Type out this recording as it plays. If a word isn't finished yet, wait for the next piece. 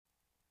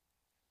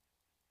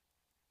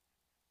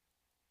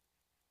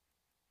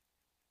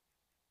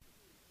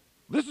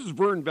This is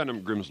Vern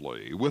Benham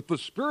Grimsley with the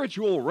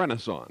Spiritual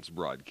Renaissance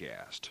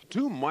broadcast.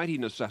 Two mighty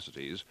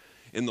necessities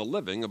in the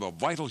living of a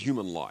vital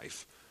human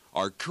life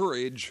are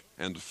courage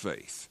and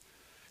faith.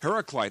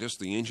 Heraclitus,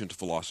 the ancient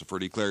philosopher,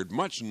 declared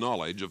much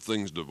knowledge of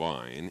things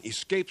divine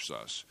escapes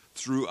us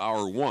through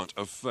our want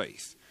of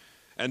faith.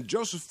 And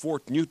Joseph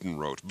Fort Newton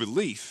wrote,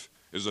 "Belief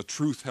is a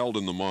truth held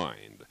in the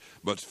mind,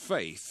 but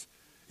faith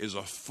is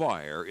a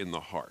fire in the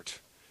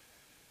heart."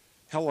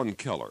 Helen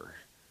Keller,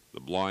 the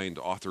blind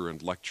author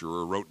and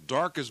lecturer, wrote,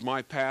 "Dark as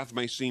my path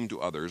may seem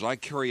to others, I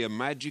carry a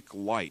magic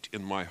light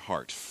in my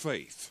heart.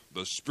 Faith,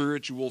 the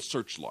spiritual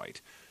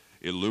searchlight,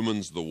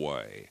 illumines the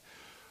way.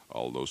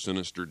 Although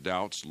sinister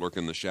doubts lurk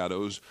in the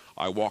shadows,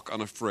 I walk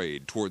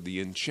unafraid toward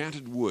the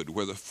enchanted wood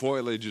where the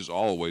foliage is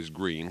always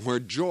green, where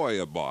joy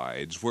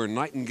abides, where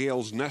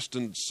nightingales nest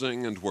and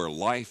sing, and where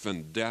life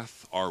and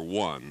death are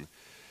one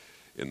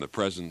in the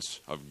presence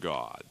of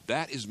God."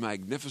 That is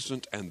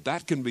magnificent, and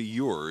that can be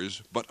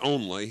yours, but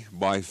only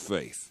by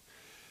faith.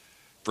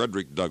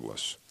 Frederick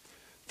Douglass,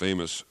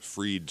 famous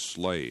freed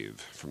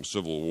slave from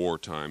Civil War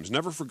times,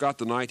 never forgot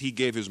the night he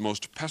gave his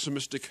most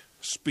pessimistic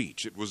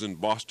speech. It was in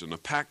Boston. A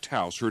packed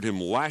house heard him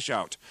lash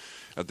out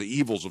at the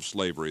evils of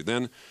slavery,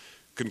 then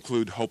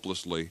conclude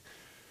hopelessly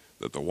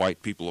that the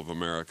white people of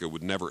America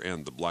would never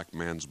end the black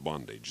man's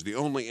bondage. The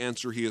only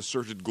answer, he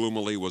asserted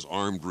gloomily, was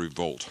armed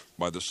revolt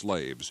by the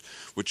slaves,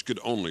 which could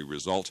only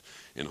result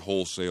in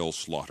wholesale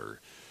slaughter.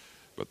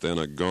 But then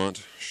a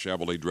gaunt,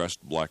 shabbily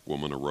dressed black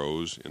woman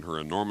arose. In her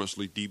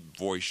enormously deep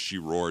voice she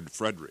roared,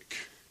 "Frederick,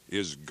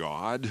 is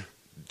God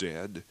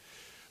dead?"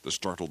 The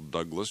startled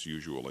Douglass,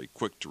 usually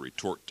quick to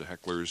retort to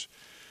hecklers,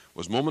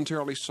 was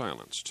momentarily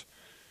silenced,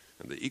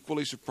 and the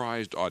equally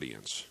surprised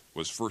audience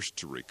was first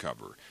to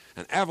recover.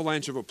 An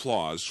avalanche of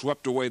applause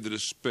swept away the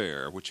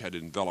despair which had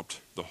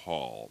enveloped the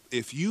hall.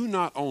 If you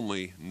not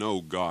only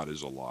know God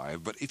is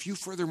alive, but if you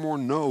furthermore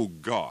know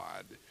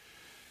God,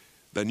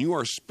 then you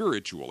are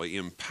spiritually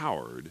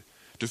empowered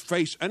to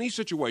face any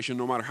situation,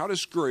 no matter how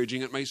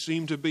discouraging it may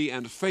seem to be,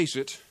 and face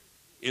it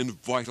in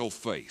vital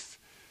faith.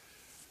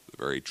 The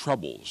very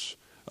troubles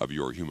of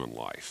your human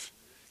life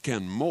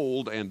can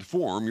mold and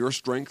form your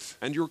strength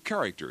and your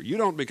character. You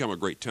don't become a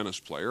great tennis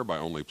player by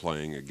only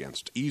playing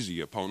against easy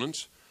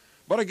opponents,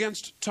 but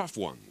against tough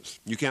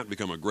ones. You can't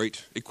become a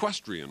great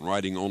equestrian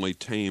riding only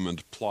tame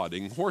and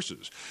plodding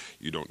horses.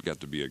 You don't get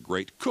to be a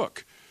great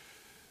cook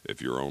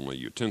if your only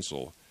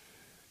utensil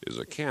is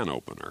a can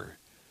opener.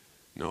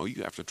 No,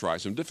 you have to try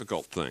some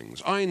difficult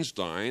things.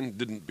 Einstein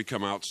didn't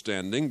become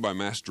outstanding by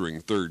mastering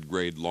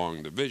third-grade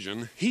long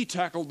division. He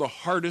tackled the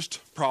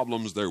hardest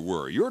problems there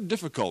were. Your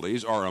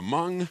difficulties are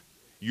among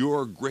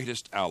your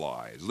greatest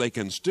allies. They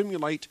can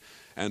stimulate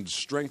and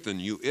strengthen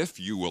you if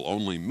you will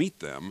only meet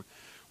them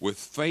with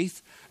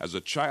faith as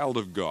a child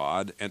of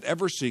God and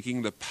ever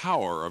seeking the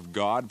power of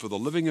God for the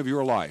living of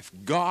your life.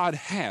 God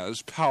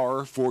has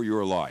power for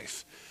your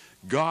life.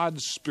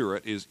 God's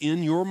Spirit is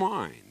in your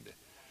mind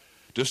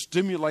to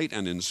stimulate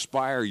and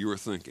inspire your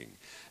thinking.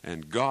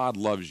 And God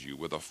loves you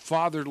with a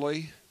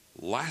fatherly,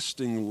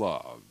 lasting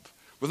love,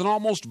 with an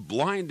almost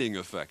blinding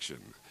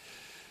affection,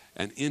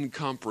 an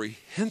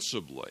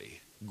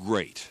incomprehensibly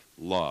great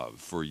love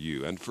for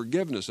you, and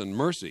forgiveness and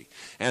mercy,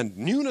 and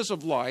newness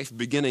of life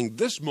beginning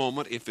this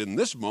moment, if in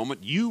this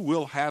moment you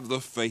will have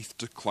the faith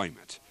to claim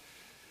it.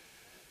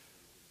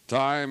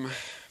 Time,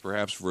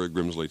 perhaps, for a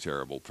grimsly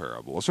terrible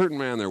parable. A certain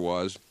man there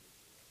was.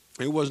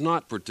 He was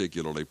not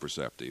particularly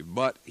perceptive,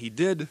 but he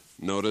did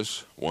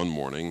notice one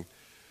morning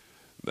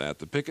that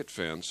the picket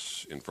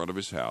fence in front of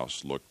his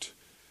house looked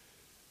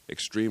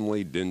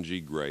extremely dingy,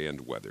 gray,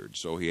 and weathered.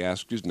 So he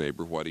asked his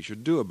neighbor what he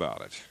should do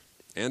about it.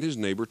 And his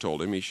neighbor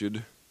told him he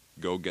should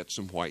go get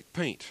some white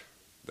paint.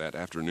 That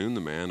afternoon,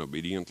 the man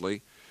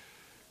obediently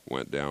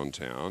went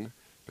downtown,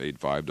 paid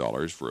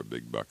 $5 for a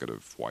big bucket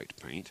of white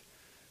paint,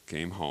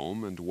 came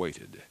home, and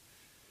waited.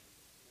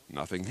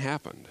 Nothing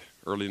happened.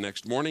 Early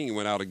next morning, he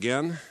went out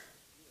again,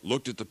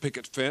 looked at the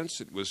picket fence.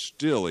 It was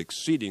still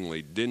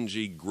exceedingly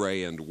dingy,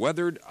 gray, and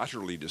weathered.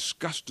 Utterly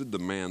disgusted, the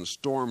man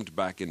stormed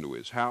back into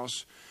his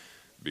house,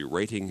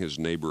 berating his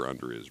neighbor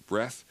under his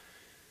breath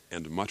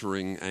and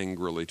muttering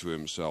angrily to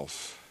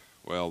himself,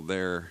 "Well,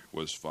 there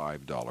was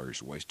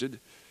 $5 wasted."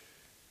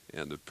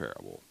 End of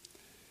parable.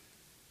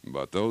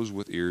 But those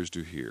with ears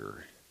to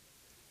hear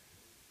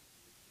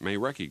may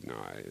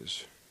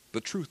recognize the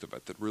truth of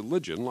it, that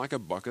religion, like a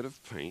bucket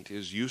of paint,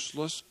 is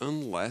useless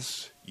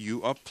unless you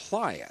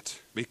apply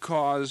it,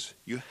 because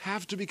you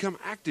have to become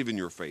active in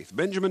your faith.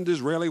 Benjamin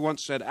Disraeli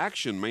once said,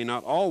 "Action may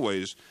not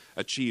always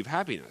achieve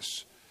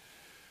happiness,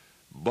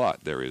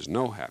 but there is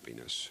no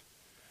happiness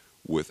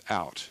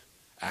without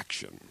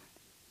action."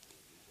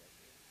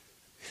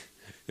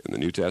 In the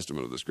New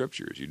Testament of the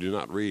Scriptures, you do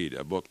not read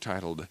a book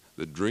titled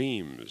 "The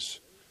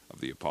Dreams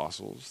of the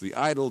Apostles," the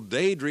idle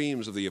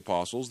daydreams of the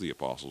apostles. The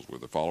apostles were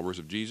the followers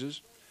of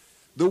Jesus.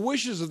 The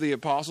wishes of the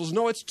apostles.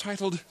 No, it's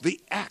titled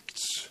 "The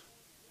Acts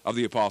of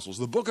the Apostles,"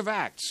 the book of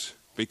Acts,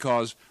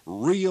 because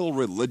real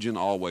religion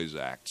always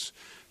acts.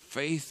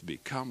 Faith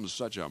becomes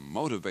such a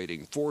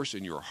motivating force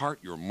in your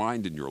heart, your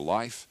mind, and your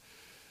life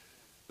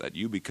that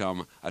you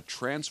become a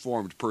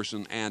transformed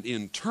person and,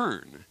 in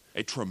turn,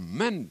 a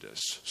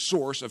tremendous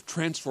source of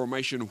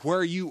transformation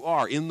where you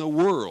are in the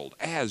world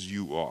as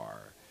you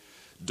are.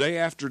 Day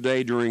after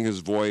day during his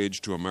voyage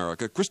to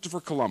America,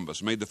 Christopher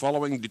Columbus made the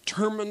following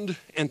determined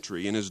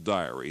entry in his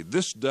diary.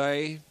 This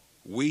day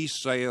we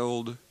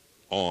sailed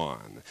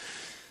on.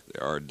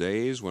 There are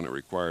days when it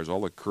requires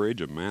all the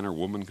courage a man or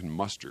woman can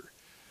muster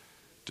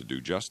to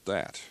do just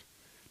that,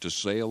 to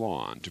sail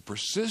on, to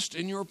persist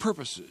in your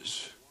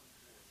purposes,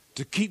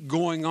 to keep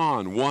going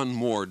on one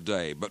more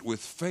day. But with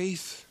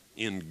faith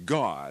in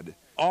God,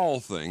 all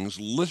things,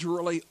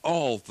 literally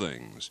all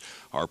things,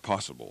 are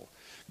possible.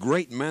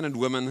 Great men and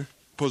women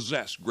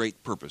possess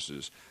great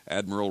purposes.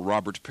 Admiral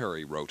Robert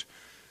Peary wrote,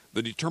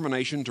 "The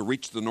determination to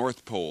reach the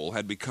North Pole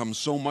had become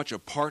so much a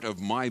part of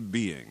my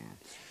being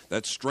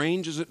that,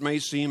 strange as it may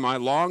seem, I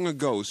long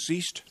ago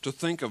ceased to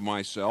think of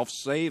myself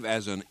save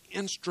as an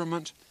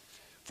instrument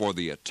for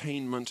the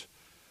attainment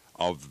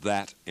of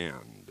that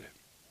end."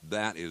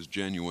 That is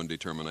genuine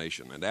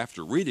determination. And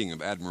after reading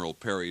of Admiral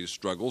Peary's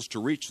struggles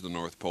to reach the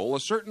North Pole, a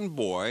certain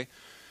boy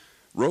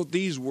wrote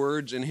these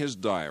words in his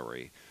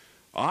diary: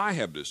 "I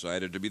have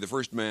decided to be the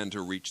first man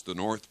to reach the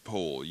North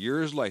Pole."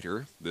 Years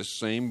later, this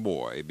same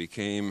boy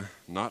became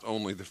not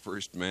only the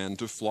first man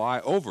to fly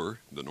over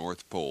the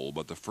North Pole,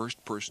 but the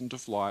first person to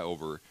fly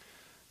over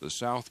the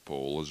South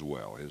Pole as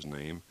well. His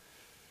name,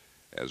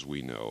 as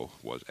we know,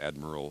 was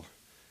Admiral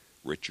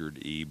Richard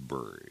E.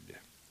 Byrd.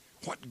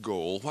 What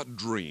goal, what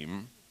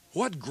dream,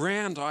 what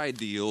grand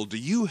ideal do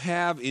you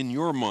have in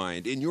your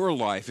mind, in your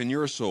life, in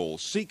your soul?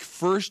 Seek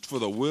first for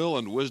the will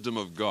and wisdom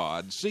of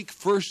God. Seek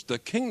first the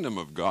kingdom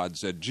of God,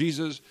 said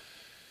Jesus,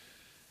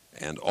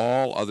 and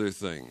all other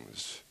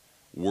things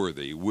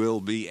worthy will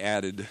be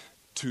added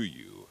to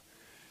you.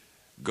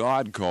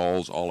 God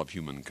calls all of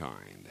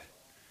humankind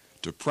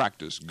to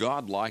practice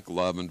God-like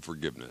love and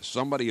forgiveness.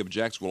 Somebody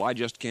objects, well, I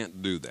just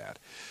can't do that.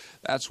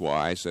 That's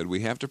why I said we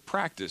have to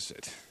practice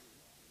it.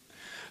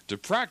 To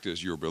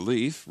practice your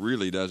belief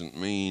really doesn't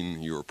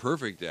mean you're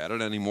perfect at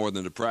it any more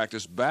than to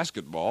practice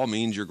basketball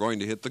means you're going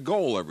to hit the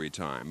goal every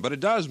time. But it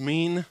does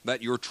mean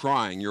that you're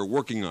trying, you're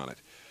working on it.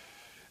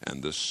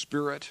 And the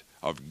Spirit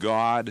of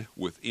God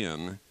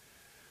within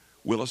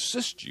will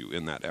assist you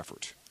in that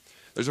effort.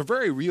 There's a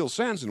very real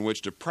sense in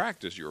which to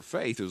practice your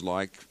faith is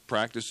like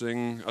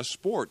practicing a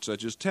sport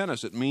such as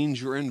tennis. It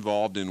means you're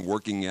involved in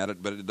working at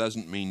it, but it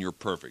doesn't mean you're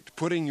perfect.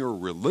 Putting your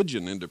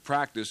religion into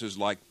practice is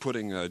like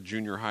putting a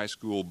junior high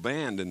school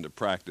band into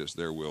practice.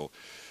 There will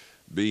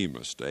be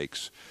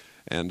mistakes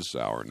and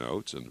sour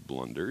notes and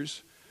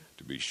blunders,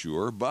 to be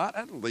sure, but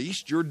at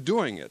least you're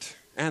doing it.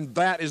 And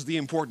that is the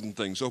important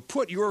thing. So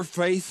put your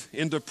faith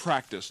into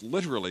practice,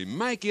 literally.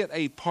 Make it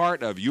a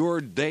part of your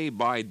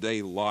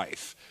day-by-day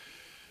life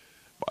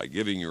by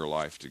giving your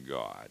life to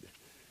God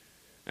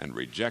and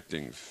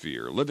rejecting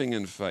fear, living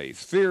in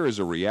faith. Fear is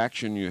a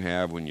reaction you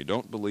have when you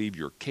don't believe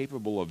you're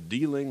capable of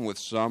dealing with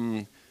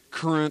some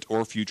current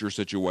or future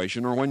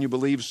situation, or when you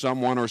believe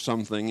someone or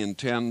something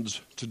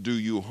intends to do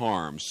you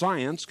harm.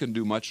 Science can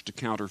do much to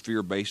counter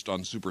fear based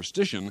on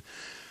superstition,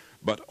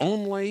 but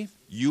only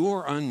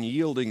your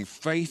unyielding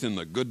faith in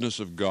the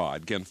goodness of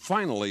God can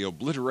finally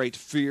obliterate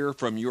fear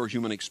from your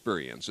human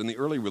experience. In the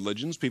early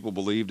religions, people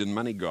believed in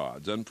many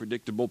gods,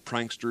 unpredictable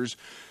pranksters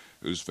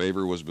whose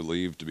favor was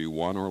believed to be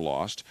won or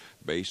lost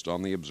based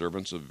on the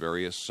observance of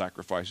various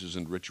sacrifices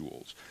and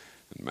rituals.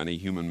 And many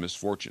human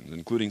misfortunes,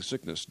 including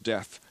sickness,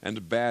 death,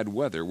 and bad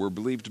weather, were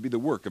believed to be the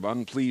work of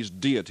unpleased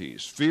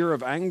deities. Fear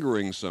of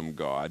angering some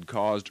god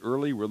caused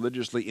early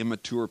religiously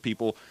immature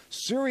people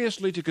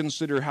seriously to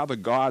consider how the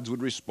gods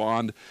would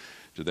respond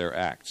to their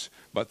acts.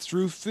 But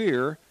through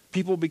fear,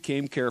 people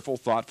became careful,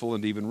 thoughtful,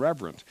 and even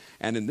reverent.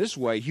 And in this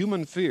way,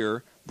 human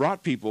fear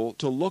brought people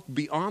to look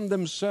beyond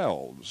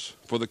themselves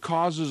for the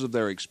causes of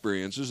their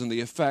experiences and the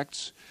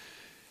effects.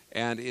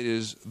 And it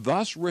is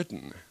thus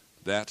written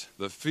that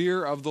the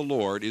fear of the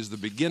Lord is the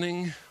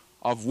beginning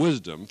of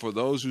wisdom for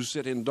those who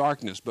sit in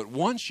darkness. But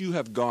once you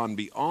have gone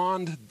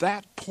beyond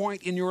that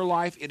point in your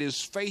life, it is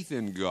faith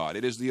in God.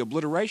 It is the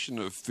obliteration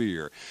of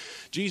fear.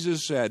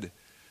 Jesus said,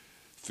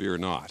 "Fear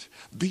not,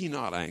 be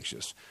not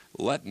anxious,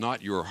 let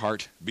not your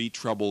heart be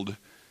troubled,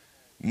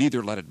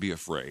 neither let it be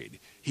afraid."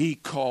 He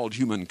called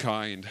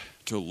humankind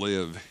to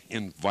live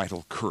in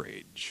vital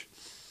courage.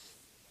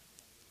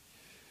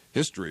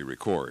 History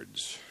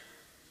records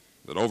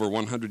that over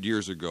 100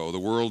 years ago, the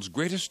world's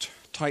greatest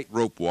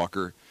tightrope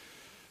walker,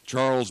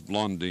 Charles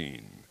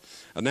Blondin,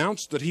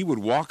 announced that he would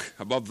walk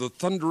above the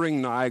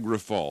thundering Niagara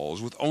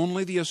Falls with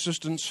only the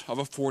assistance of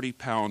a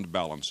 40-pound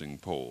balancing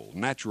pole.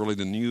 Naturally,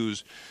 the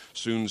news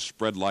soon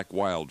spread like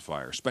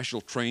wildfire. Special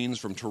trains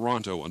from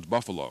Toronto and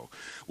Buffalo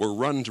were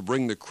run to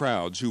bring the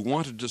crowds who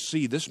wanted to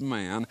see this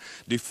man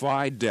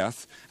defy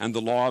death and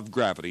the law of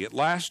gravity. At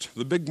last,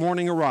 the big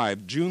morning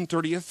arrived, June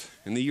 30th,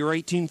 in the year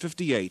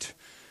 1858.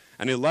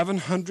 An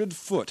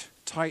 1,100-foot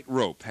tight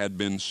rope had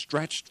been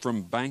stretched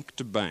from bank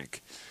to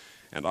bank,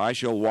 and I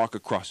shall walk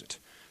across it,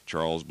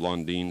 Charles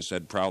Blondin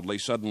said proudly.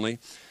 Suddenly,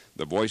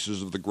 the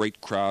voices of the great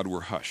crowd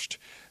were hushed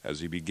as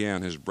he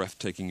began his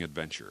breathtaking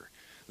adventure.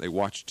 They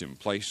watched him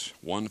place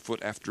one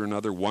foot after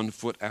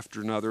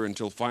another,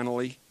 until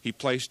finally he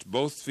placed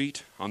both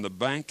feet on the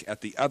bank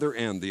at the other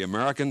end, the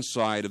American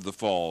side of the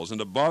falls,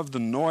 and above the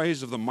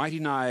noise of the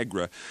mighty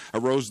Niagara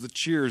arose the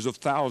cheers of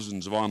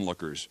thousands of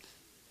onlookers.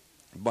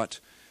 But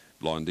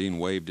Blondin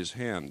waved his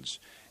hands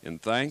in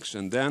thanks,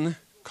 and then,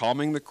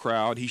 calming the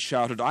crowd, he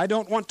shouted, "I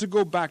don't want to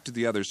go back to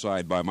the other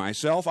side by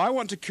myself. I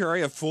want to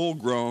carry a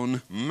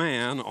full-grown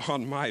man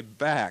on my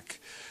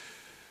back."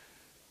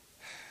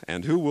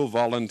 And who will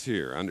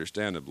volunteer?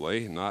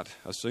 Understandably, not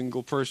a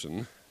single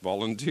person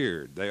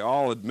volunteered. They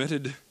all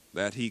admitted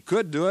that he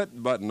could do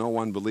it, but no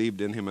one believed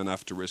in him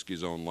enough to risk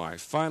his own life.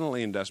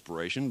 Finally, in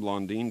desperation,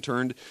 Blondin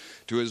turned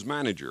to his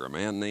manager, a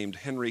man named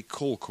Henry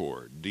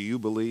Colcord. "Do you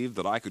believe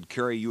that I could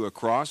carry you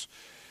across?"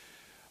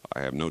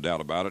 "I have no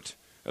doubt about it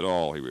at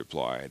all," he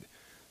replied.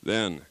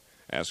 "Then,"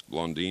 asked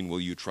Blondin,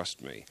 "will you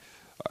trust me?"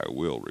 "I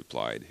will,"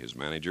 replied his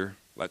manager.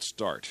 "Let's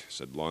start,"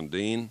 said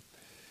Blondin.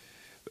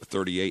 The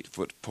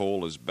 38-foot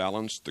pole is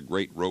balanced. The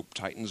great rope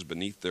tightens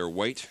beneath their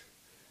weight.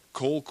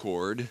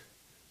 Colcord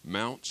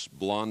mounts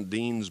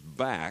Blondin's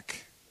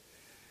back,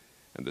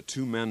 and the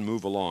two men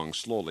move along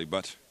slowly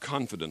but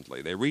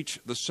confidently. They reach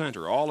the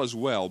center. All is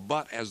well,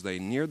 but as they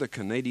near the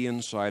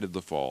Canadian side of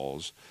the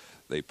falls,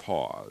 they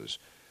pause.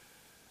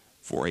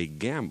 For a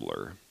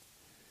gambler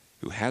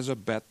who has a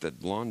bet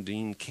that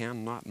Blondin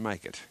cannot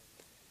make it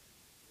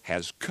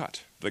has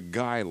cut the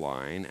guy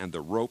line, and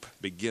the rope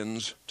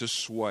begins to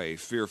sway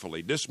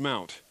fearfully.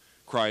 "Dismount,"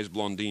 cries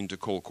Blondin to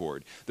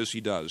Colcord. This he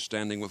does,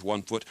 standing with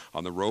one foot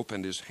on the rope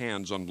and his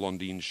hands on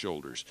Blondin's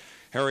shoulders.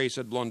 "Harry,"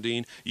 said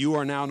Blondin, "you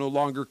are now no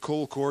longer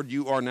Colcord,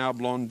 you are now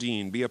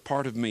Blondin. Be a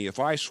part of me. If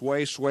I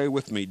sway, sway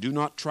with me. Do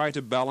not try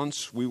to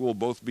balance. We will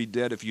both be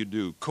dead if you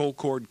do."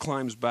 Colcord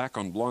climbs back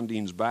on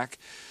Blondin's back.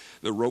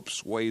 The rope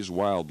sways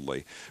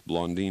wildly.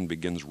 Blondin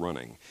begins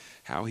running.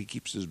 How he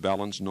keeps his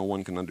balance no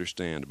one can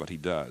understand, but he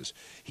does.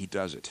 He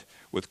does it.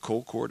 With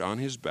Colcord on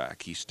his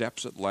back, he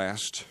steps at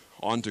last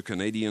onto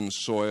Canadian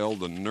soil,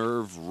 the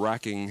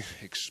nerve-wracking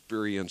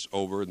experience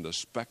over, and the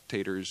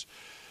spectators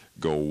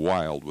go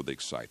wild with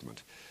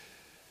excitement.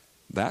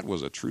 That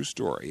was a true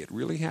story. It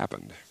really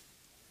happened.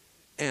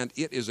 And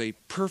it is a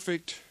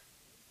perfect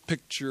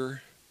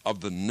picture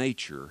of the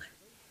nature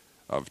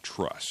of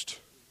trust.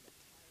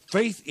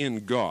 Faith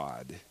in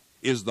God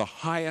is the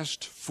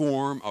highest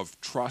form of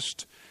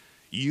trust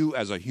you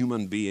as a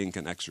human being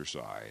can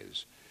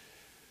exercise.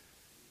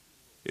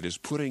 It is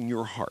putting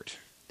your heart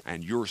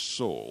and your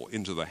soul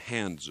into the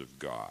hands of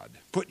God.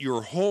 Put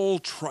your whole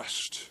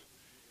trust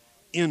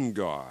in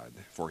God,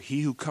 for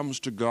he who comes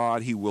to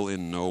God, he will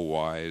in no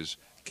wise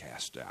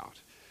cast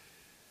out.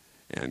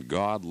 And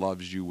God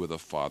loves you with a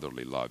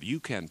fatherly love. You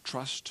can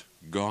trust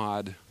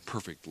God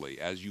perfectly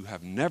as you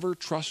have never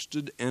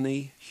trusted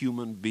any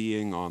human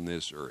being on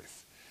this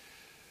earth.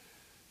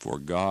 For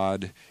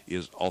God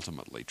is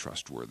ultimately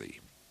trustworthy,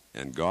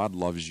 and God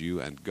loves you,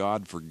 and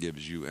God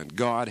forgives you, and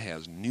God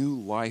has new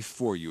life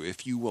for you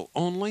if you will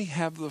only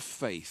have the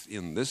faith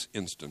in this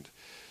instant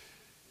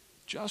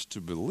just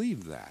to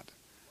believe that,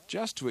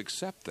 just to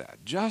accept that,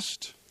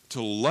 just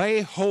to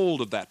lay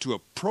hold of that, to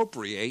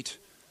appropriate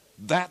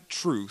that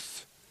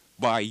truth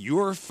by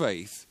your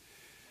faith.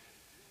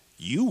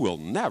 You will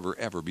never,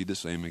 ever be the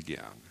same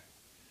again.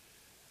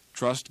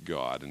 Trust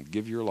God and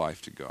give your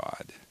life to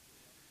God.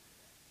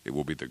 It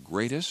will be the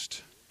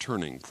greatest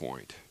turning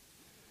point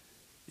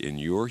in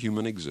your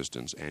human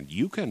existence, and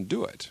you can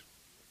do it,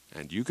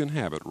 and you can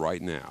have it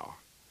right now,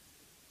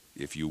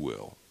 if you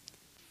will.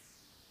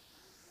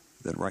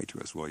 Then write to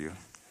us, will you?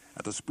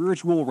 At the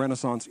Spiritual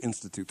Renaissance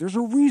Institute, there's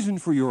a reason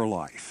for your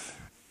life.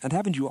 And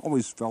haven't you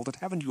always felt it?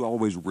 Haven't you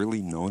always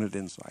really known it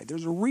inside?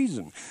 There's a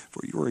reason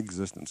for your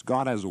existence.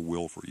 God has a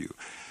will for you.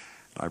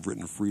 I've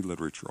written free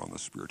literature on the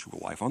spiritual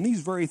life, on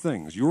these very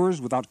things, yours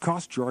without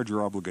cost, charge,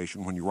 or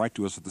obligation when you write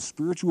to us at the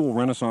Spiritual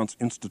Renaissance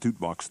Institute,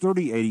 Box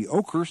 3080,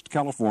 Oakhurst,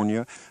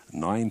 California,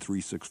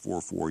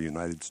 93644,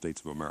 United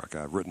States of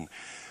America. I've written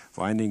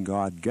Finding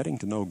God, Getting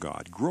to Know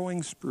God,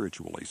 Growing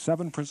Spiritually,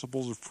 7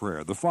 Principles of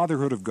Prayer, The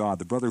Fatherhood of God,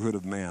 The Brotherhood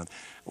of Man,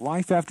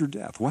 Life After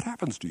Death, What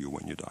Happens to You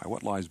When You Die,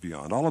 What Lies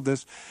Beyond. All of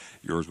this,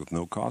 yours with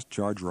no cost,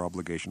 charge, or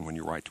obligation when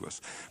you write to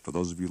us. For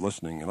those of you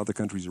listening in other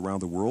countries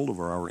around the world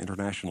over our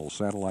international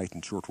satellite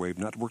and shortwave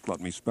network, let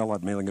me spell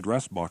out mailing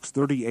address, Box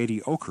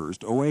 3080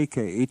 Oakhurst,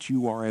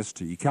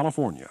 Oakhurst, California,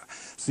 California,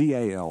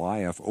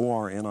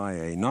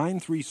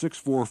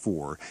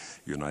 93644,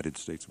 United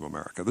States of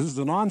America. This is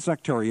a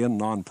non-sectarian,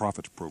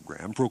 non-profit program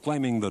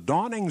proclaiming the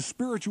dawning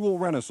spiritual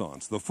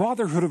renaissance, the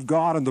fatherhood of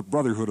God and the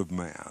brotherhood of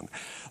man,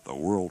 the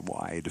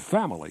worldwide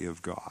family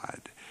of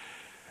God.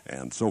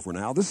 And so for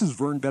now, this is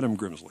Vern Benham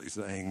Grimsley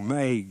saying,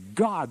 may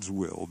God's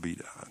will be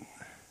done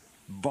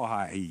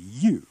by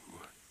you.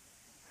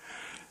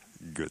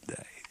 Good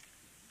day.